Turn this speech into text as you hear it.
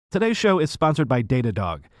Today's show is sponsored by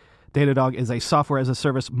Datadog. Datadog is a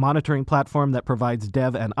software-as-a-service monitoring platform that provides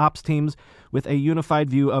dev and ops teams with a unified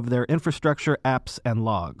view of their infrastructure, apps, and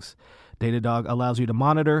logs. Datadog allows you to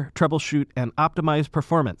monitor, troubleshoot, and optimize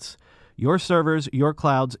performance. Your servers, your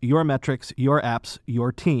clouds, your metrics, your apps,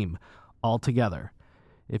 your team, all together.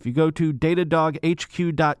 If you go to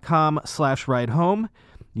datadoghq.com/ridehome,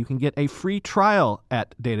 you can get a free trial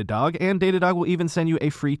at Datadog, and Datadog will even send you a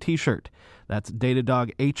free t-shirt. That's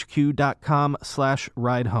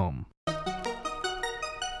datadoghq.com/ridehome.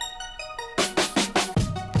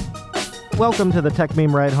 Welcome to the Tech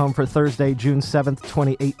Meme Ride Home for Thursday, June 7th,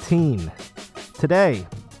 2018. Today,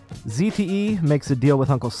 ZTE makes a deal with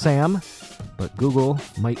Uncle Sam, but Google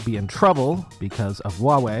might be in trouble because of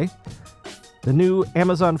Huawei. The new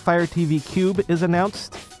Amazon Fire TV Cube is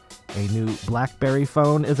announced. A new BlackBerry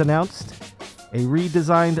phone is announced. A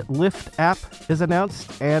redesigned Lyft app is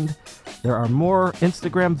announced. And there are more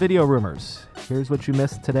Instagram video rumors. Here's what you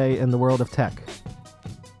missed today in the world of tech.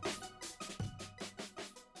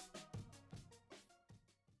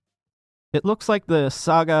 It looks like the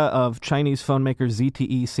saga of Chinese phone maker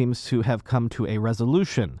ZTE seems to have come to a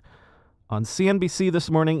resolution. On CNBC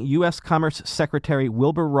this morning, U.S. Commerce Secretary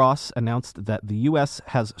Wilbur Ross announced that the U.S.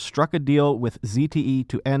 has struck a deal with ZTE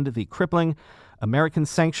to end the crippling American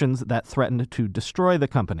sanctions that threatened to destroy the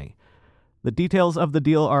company. The details of the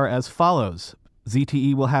deal are as follows.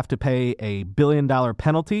 ZTE will have to pay a $1 billion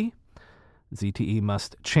penalty. ZTE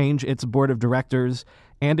must change its board of directors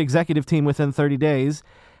and executive team within 30 days,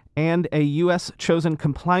 and a U.S.-chosen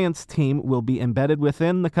compliance team will be embedded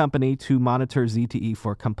within the company to monitor ZTE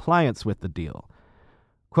for compliance with the deal.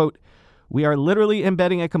 Quote, "We are literally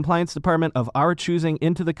embedding a compliance department of our choosing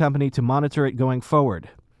into the company to monitor it going forward.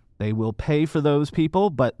 They will pay for those people,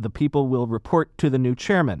 but the people will report to the new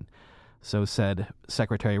chairman," so said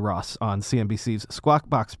Secretary Ross on CNBC's Squawk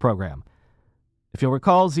Box program. If you'll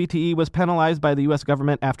recall, ZTE was penalized by the U.S.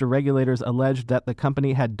 government after regulators alleged that the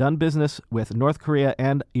company had done business with North Korea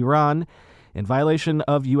and Iran in violation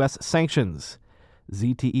of U.S. sanctions.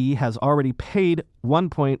 ZTE has already paid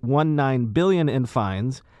 $1.19 billion in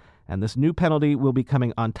fines, and this new penalty will be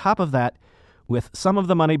coming on top of that, with some of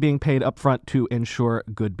the money being paid upfront to ensure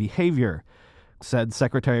good behavior. Said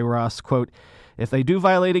Secretary Ross, quote, "If they do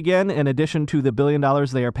violate again, in addition to the $1 billion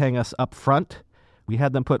they are paying us upfront, we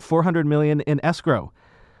had them put $400 million in escrow.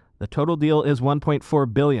 The total deal is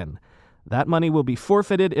 $1.4 billion. That money will be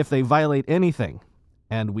forfeited if they violate anything,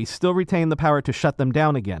 and we still retain the power to shut them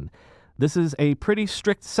down again. This is a pretty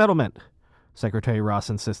strict settlement," Secretary Ross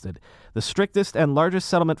insisted. "The strictest and largest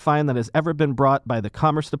settlement fine that has ever been brought by the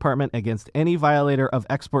Commerce Department against any violator of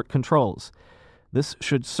export controls. This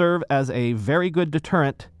should serve as a very good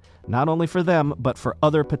deterrent, not only for them, but for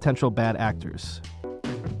other potential bad actors."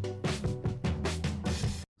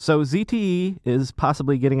 So ZTE is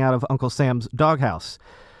possibly getting out of Uncle Sam's doghouse,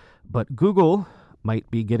 but Google might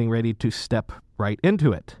be getting ready to step right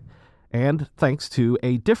into it, and thanks to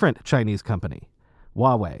a different Chinese company,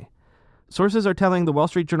 Huawei. Sources are telling the Wall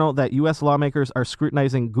Street Journal that U.S. lawmakers are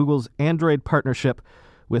scrutinizing Google's Android partnership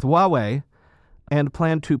with Huawei and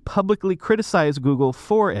plan to publicly criticize Google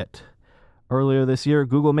for it. Earlier this year,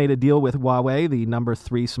 Google made a deal with Huawei, the number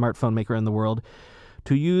 3 smartphone maker in the world,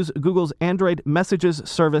 to use Google's Android Messages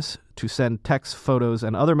service to send text, photos,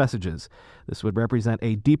 and other messages. This would represent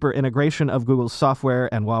a deeper integration of Google's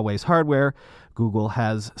software and Huawei's hardware. Google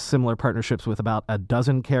has similar partnerships with about a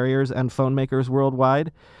dozen carriers and phone makers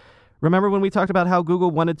worldwide. Remember when we talked about how Google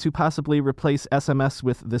wanted to possibly replace SMS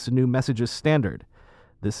with this new messages standard?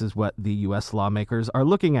 This is what the U.S. lawmakers are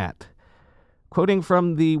looking at. Quoting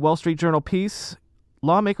from the Wall Street Journal piece,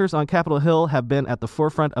 "Lawmakers on Capitol Hill have been at the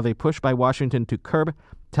forefront of a push by Washington to curb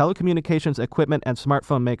telecommunications equipment and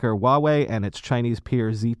smartphone maker Huawei and its Chinese peer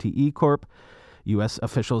ZTE Corp. U.S.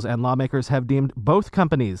 officials and lawmakers have deemed both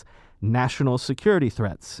companies national security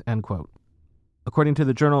threats," end quote. According to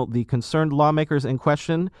the Journal, the concerned lawmakers in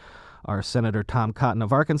question are Senator Tom Cotton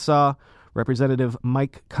of Arkansas, Representative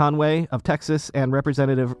Mike Conway of Texas, and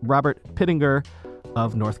Representative Robert Pittenger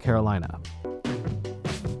of North Carolina.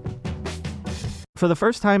 For the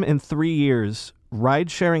first time in 3 years,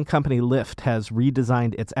 ride-sharing company Lyft has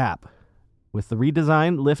redesigned its app. With the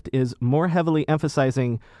redesign, Lyft is more heavily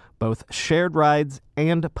emphasizing both shared rides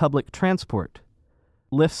and public transport.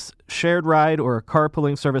 Lyft's shared ride or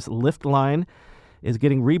carpooling service Lyft Line is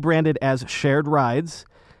getting rebranded as Shared Rides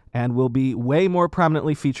and will be way more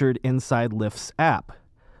prominently featured inside Lyft's app.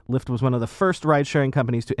 Lyft was one of the first ride-sharing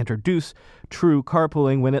companies to introduce true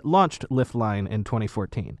carpooling when it launched Lyft Line in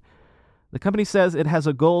 2014. The company says it has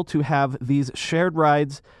a goal to have these shared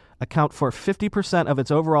rides account for 50% of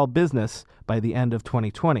its overall business by the end of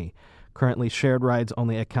 2020. Currently, shared rides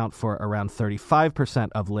only account for around 35%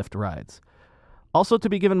 of Lyft rides. Also to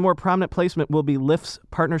be given more prominent placement will be Lyft's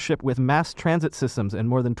partnership with mass transit systems in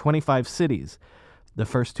more than 25 cities. The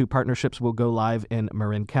first two partnerships will go live in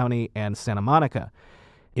Marin County and Santa Monica.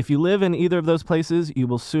 If you live in either of those places, you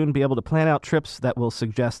will soon be able to plan out trips that will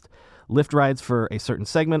suggest Lyft rides for a certain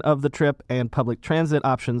segment of the trip and public transit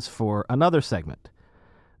options for another segment.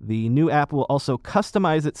 The new app will also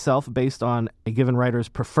customize itself based on a given rider's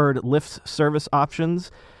preferred Lyft service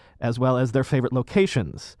options, as well as their favorite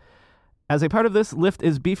locations. As a part of this, Lyft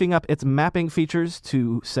is beefing up its mapping features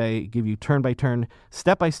to, say, give you turn-by-turn,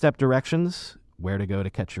 step-by-step directions, where to go to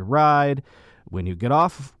catch your ride, when you get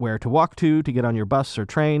off, where to walk to get on your bus or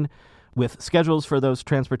train, with schedules for those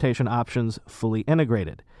transportation options fully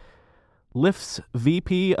integrated. Lyft's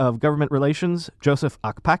VP of Government Relations, Joseph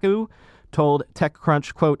Akpaku, told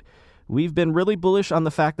TechCrunch, quote, "We've been really bullish on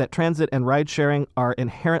the fact that transit and ride-sharing are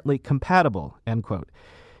inherently compatible," end quote.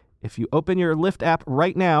 If you open your Lyft app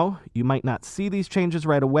right now, you might not see these changes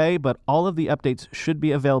right away, but all of the updates should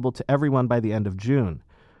be available to everyone by the end of June.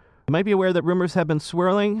 You might be aware that rumors have been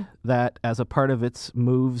swirling that as a part of its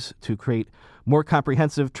moves to create more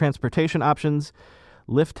comprehensive transportation options,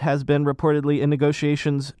 Lyft has been reportedly in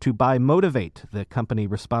negotiations to buy Motivate, the company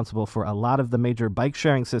responsible for a lot of the major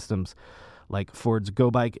bike-sharing systems like Ford's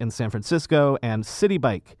GoBike in San Francisco and City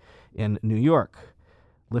Bike in New York.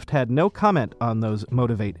 Lyft had no comment on those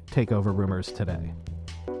Motivate takeover rumors today.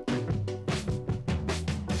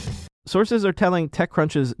 Sources are telling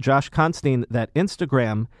TechCrunch's Josh Constine that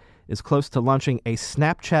Instagram is close to launching a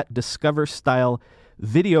Snapchat Discover-style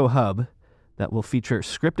video hub that will feature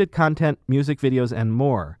scripted content, music videos, and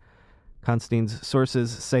more. Constine's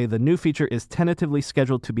sources say the new feature is tentatively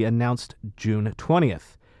scheduled to be announced June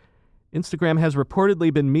 20th. Instagram has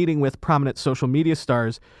reportedly been meeting with prominent social media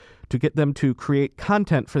stars to get them to create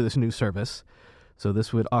content for this new service. So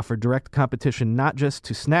this would offer direct competition not just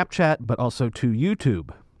to Snapchat, but also to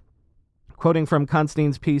YouTube. Quoting from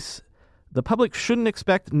Constine's piece, "The public shouldn't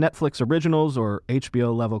expect Netflix originals or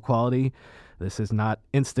HBO-level quality. This is not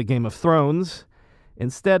Insta Game of Thrones.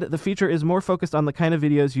 Instead, the feature is more focused on the kind of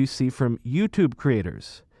videos you see from YouTube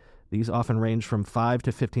creators. These often range from 5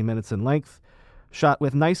 to 15 minutes in length, shot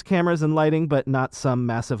with nice cameras and lighting, but not some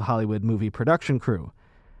massive Hollywood movie production crew.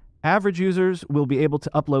 Average users will be able to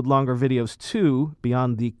upload longer videos too,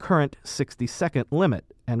 beyond the current 60-second limit,"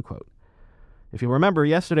 end quote. If you remember,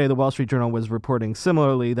 yesterday the Wall Street Journal was reporting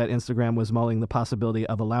similarly that Instagram was mulling the possibility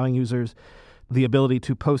of allowing users the ability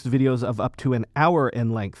to post videos of up to an hour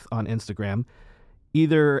in length on Instagram,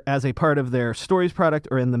 either as a part of their Stories product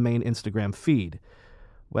or in the main Instagram feed.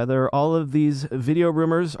 Whether all of these video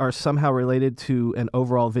rumors are somehow related to an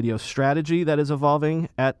overall video strategy that is evolving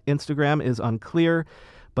at Instagram is unclear,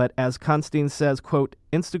 but as Constine says, quote,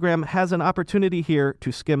 "Instagram has an opportunity here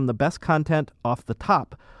to skim the best content off the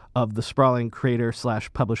top of the sprawling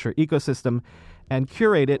creator/publisher ecosystem and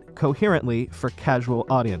curate it coherently for casual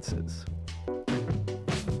audiences."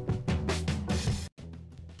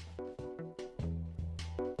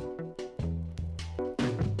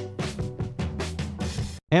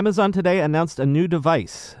 Amazon today announced a new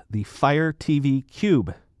device, the Fire TV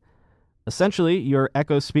Cube. Essentially, your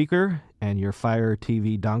Echo speaker and your Fire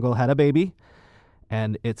TV dongle had a baby,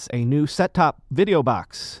 and it's a new set-top video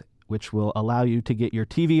box, which will allow you to get your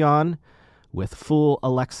TV on with full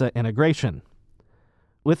Alexa integration.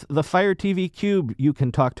 With the Fire TV Cube, you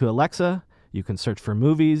can talk to Alexa, you can search for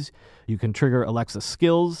movies, you can trigger Alexa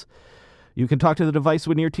skills, you can talk to the device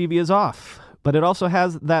when your TV is off. But it also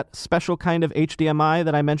has that special kind of HDMI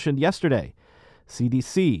that I mentioned yesterday,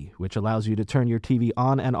 CDC, which allows you to turn your TV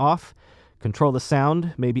on and off, control the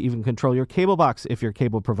sound, maybe even control your cable box if your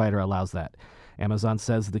cable provider allows that. Amazon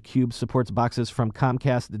says the Cube supports boxes from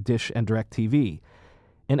Comcast, Dish, and DirecTV.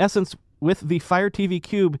 In essence, with the Fire TV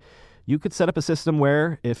Cube, you could set up a system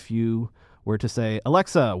where if you were to say,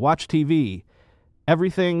 "Alexa, watch TV,"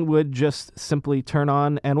 everything would just simply turn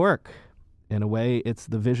on and work. In a way, it's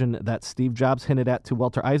the vision that Steve Jobs hinted at to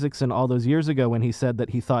Walter Isaacson all those years ago when he said that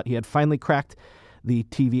he thought he had finally cracked the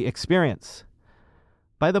TV experience.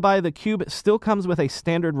 By the by, the Cube still comes with a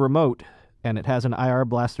standard remote, and it has an IR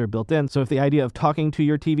blaster built in, so if the idea of talking to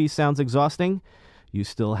your TV sounds exhausting, you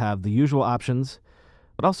still have the usual options.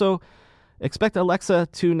 But also, expect Alexa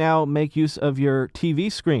to now make use of your TV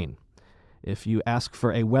screen. If you ask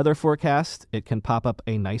for a weather forecast, it can pop up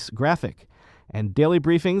a nice graphic. And daily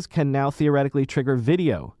briefings can now theoretically trigger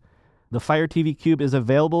video. The Fire TV Cube is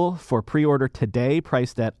available for pre-order today,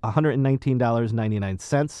 priced at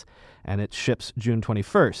 $119.99, and it ships June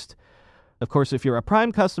 21st. Of course, if you're a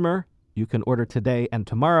Prime customer, you can order today and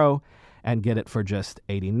tomorrow and get it for just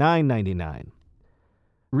 $89.99.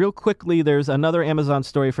 Real quickly, there's another Amazon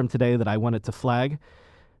story from today that I wanted to flag.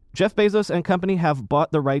 Jeff Bezos and company have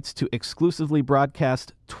bought the rights to exclusively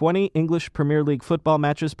broadcast 20 English Premier League football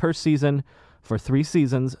matches per season for 3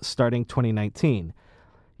 seasons starting 2019.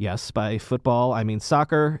 Yes, by football, I mean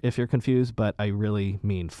soccer, if you're confused, but I really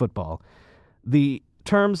mean football. The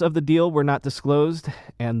terms of the deal were not disclosed,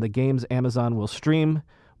 and the games Amazon will stream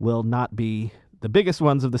will not be the biggest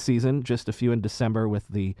ones of the season, just a few in December, with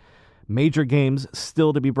the major games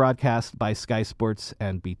still to be broadcast by Sky Sports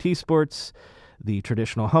and BT Sports, the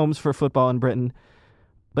traditional homes for football in Britain.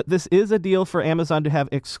 But this is a deal for Amazon to have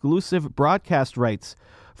exclusive broadcast rights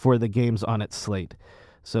for the games on its slate.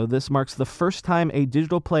 So this marks the first time a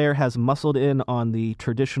digital player has muscled in on the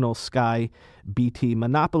traditional Sky BT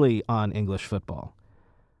monopoly on English football.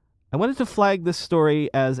 I wanted to flag this story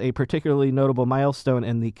as a particularly notable milestone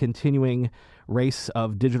in the continuing race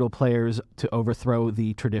of digital players to overthrow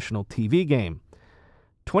the traditional TV game.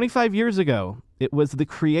 25 years ago, it was the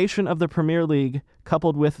creation of the Premier League,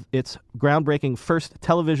 coupled with its groundbreaking first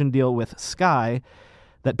television deal with Sky,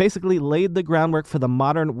 that basically laid the groundwork for the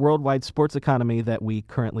modern worldwide sports economy that we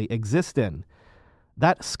currently exist in.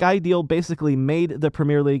 That Sky deal basically made the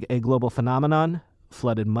Premier League a global phenomenon,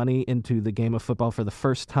 flooded money into the game of football for the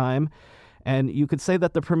first time, and you could say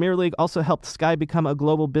that the Premier League also helped Sky become a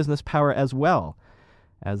global business power as well.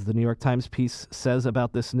 As the New York Times piece says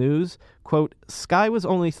about this news, quote, Sky was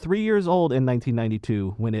only 3 years old in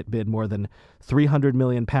 1992 when it bid more than £300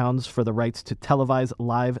 million for the rights to televise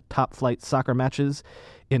live top-flight soccer matches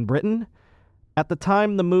in Britain. At the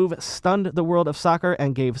time, the move stunned the world of soccer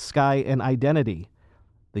and gave Sky an identity.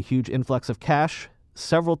 The huge influx of cash,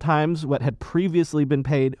 several times what had previously been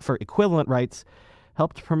paid for equivalent rights,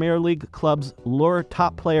 helped Premier League clubs lure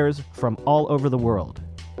top players from all over the world.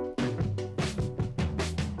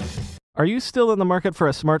 Are you still in the market for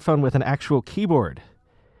a smartphone with an actual keyboard?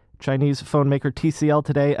 Chinese phone maker TCL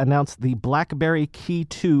today announced the BlackBerry Key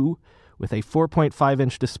 2 with a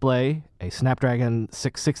 4.5-inch display, a Snapdragon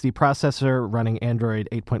 660 processor running Android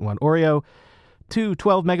 8.1 Oreo, 2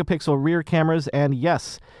 12-megapixel rear cameras, and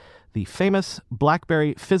yes, the famous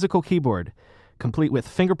BlackBerry physical keyboard, complete with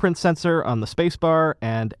fingerprint sensor on the spacebar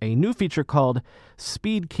and a new feature called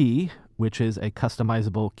Speed Key, which is a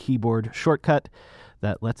customizable keyboard shortcut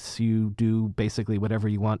that lets you do basically whatever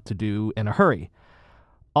you want to do in a hurry.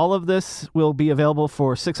 All of this will be available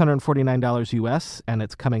for $649 US, and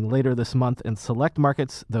it's coming later this month in select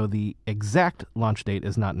markets, though the exact launch date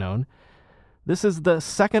is not known. This is the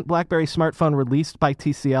second BlackBerry smartphone released by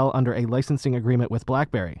TCL under a licensing agreement with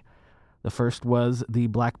BlackBerry. The first was the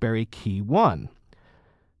BlackBerry Key 1.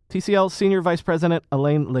 TCL Senior Vice President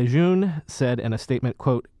Alain Lejeune said in a statement,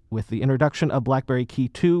 quote, with the introduction of BlackBerry Key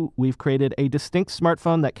 2, we've created a distinct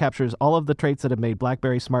smartphone that captures all of the traits that have made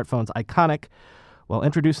BlackBerry smartphones iconic, while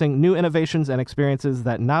introducing new innovations and experiences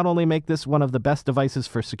that not only make this one of the best devices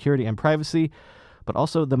for security and privacy, but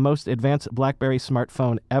also the most advanced BlackBerry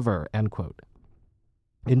smartphone ever, end quote.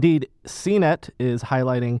 Indeed, CNET is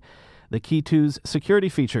highlighting the Key 2's security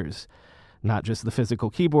features, not just the physical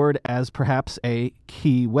keyboard, as perhaps a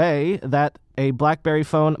key way that a BlackBerry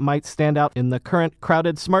phone might stand out in the current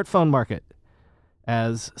crowded smartphone market.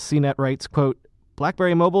 As CNET writes, quote,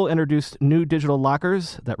 BlackBerry Mobile introduced new digital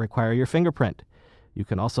lockers that require your fingerprint. You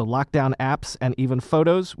can also lock down apps and even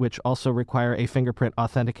photos, which also require a fingerprint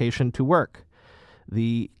authentication to work.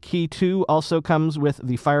 The Key 2 also comes with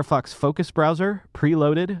the Firefox Focus browser,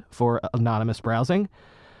 preloaded for anonymous browsing.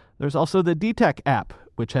 There's also the DTEC app,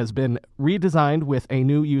 which has been redesigned with a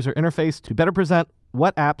new user interface to better present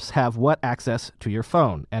what apps have what access to your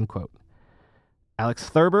phone, end quote. Alex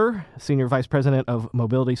Thurber, Senior Vice President of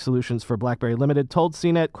Mobility Solutions for BlackBerry Limited, told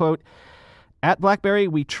CNET, quote, at BlackBerry,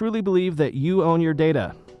 we truly believe that you own your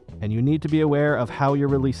data, and you need to be aware of how you're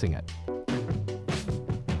releasing it.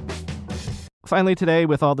 Finally today,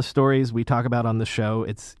 with all the stories we talk about on the show,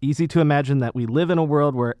 it's easy to imagine that we live in a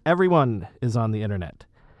world where everyone is on the internet.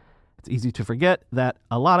 It's easy to forget that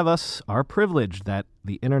a lot of us are privileged, that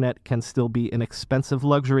the internet can still be an expensive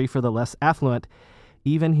luxury for the less affluent,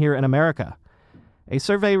 even here in America. A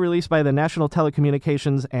survey released by the National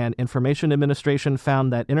Telecommunications and Information Administration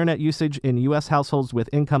found that internet usage in U.S. households with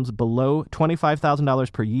incomes below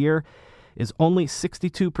 $25,000 per year is only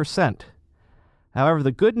 62%. However,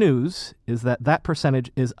 the good news is that that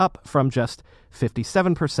percentage is up from just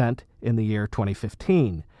 57% in the year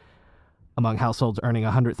 2015. Among households earning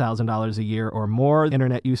 $100,000 a year or more,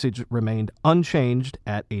 internet usage remained unchanged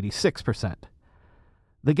at 86%.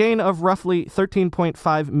 The gain of roughly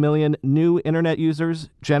 13.5 million new internet users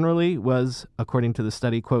generally was, according to the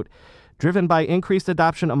study, quote, driven by increased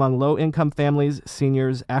adoption among low-income families,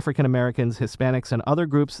 seniors, African Americans, Hispanics, and other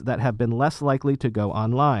groups that have been less likely to go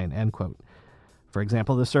online, end quote. For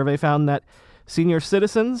example, the survey found that senior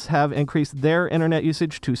citizens have increased their internet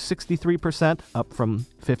usage to 63%, up from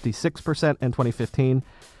 56% in 2015,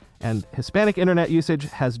 and Hispanic internet usage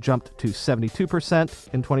has jumped to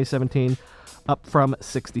 72% in 2017, up from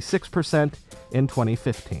 66% in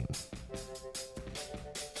 2015.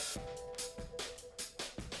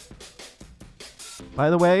 By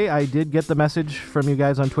the way, I did get the message from you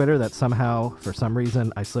guys on Twitter that somehow, for some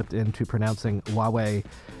reason, I slipped into pronouncing Huawei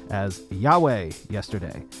as Yahweh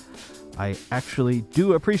yesterday. I actually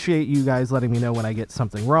do appreciate you guys letting me know when I get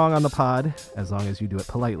something wrong on the pod, as long as you do it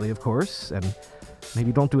politely, of course, and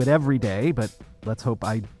maybe don't do it every day, but let's hope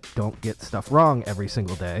I don't get stuff wrong every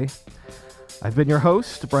single day. I've been your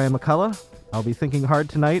host, Brian McCullough. I'll be thinking hard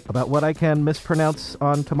tonight about what I can mispronounce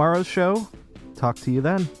on tomorrow's show. Talk to you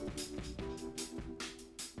then.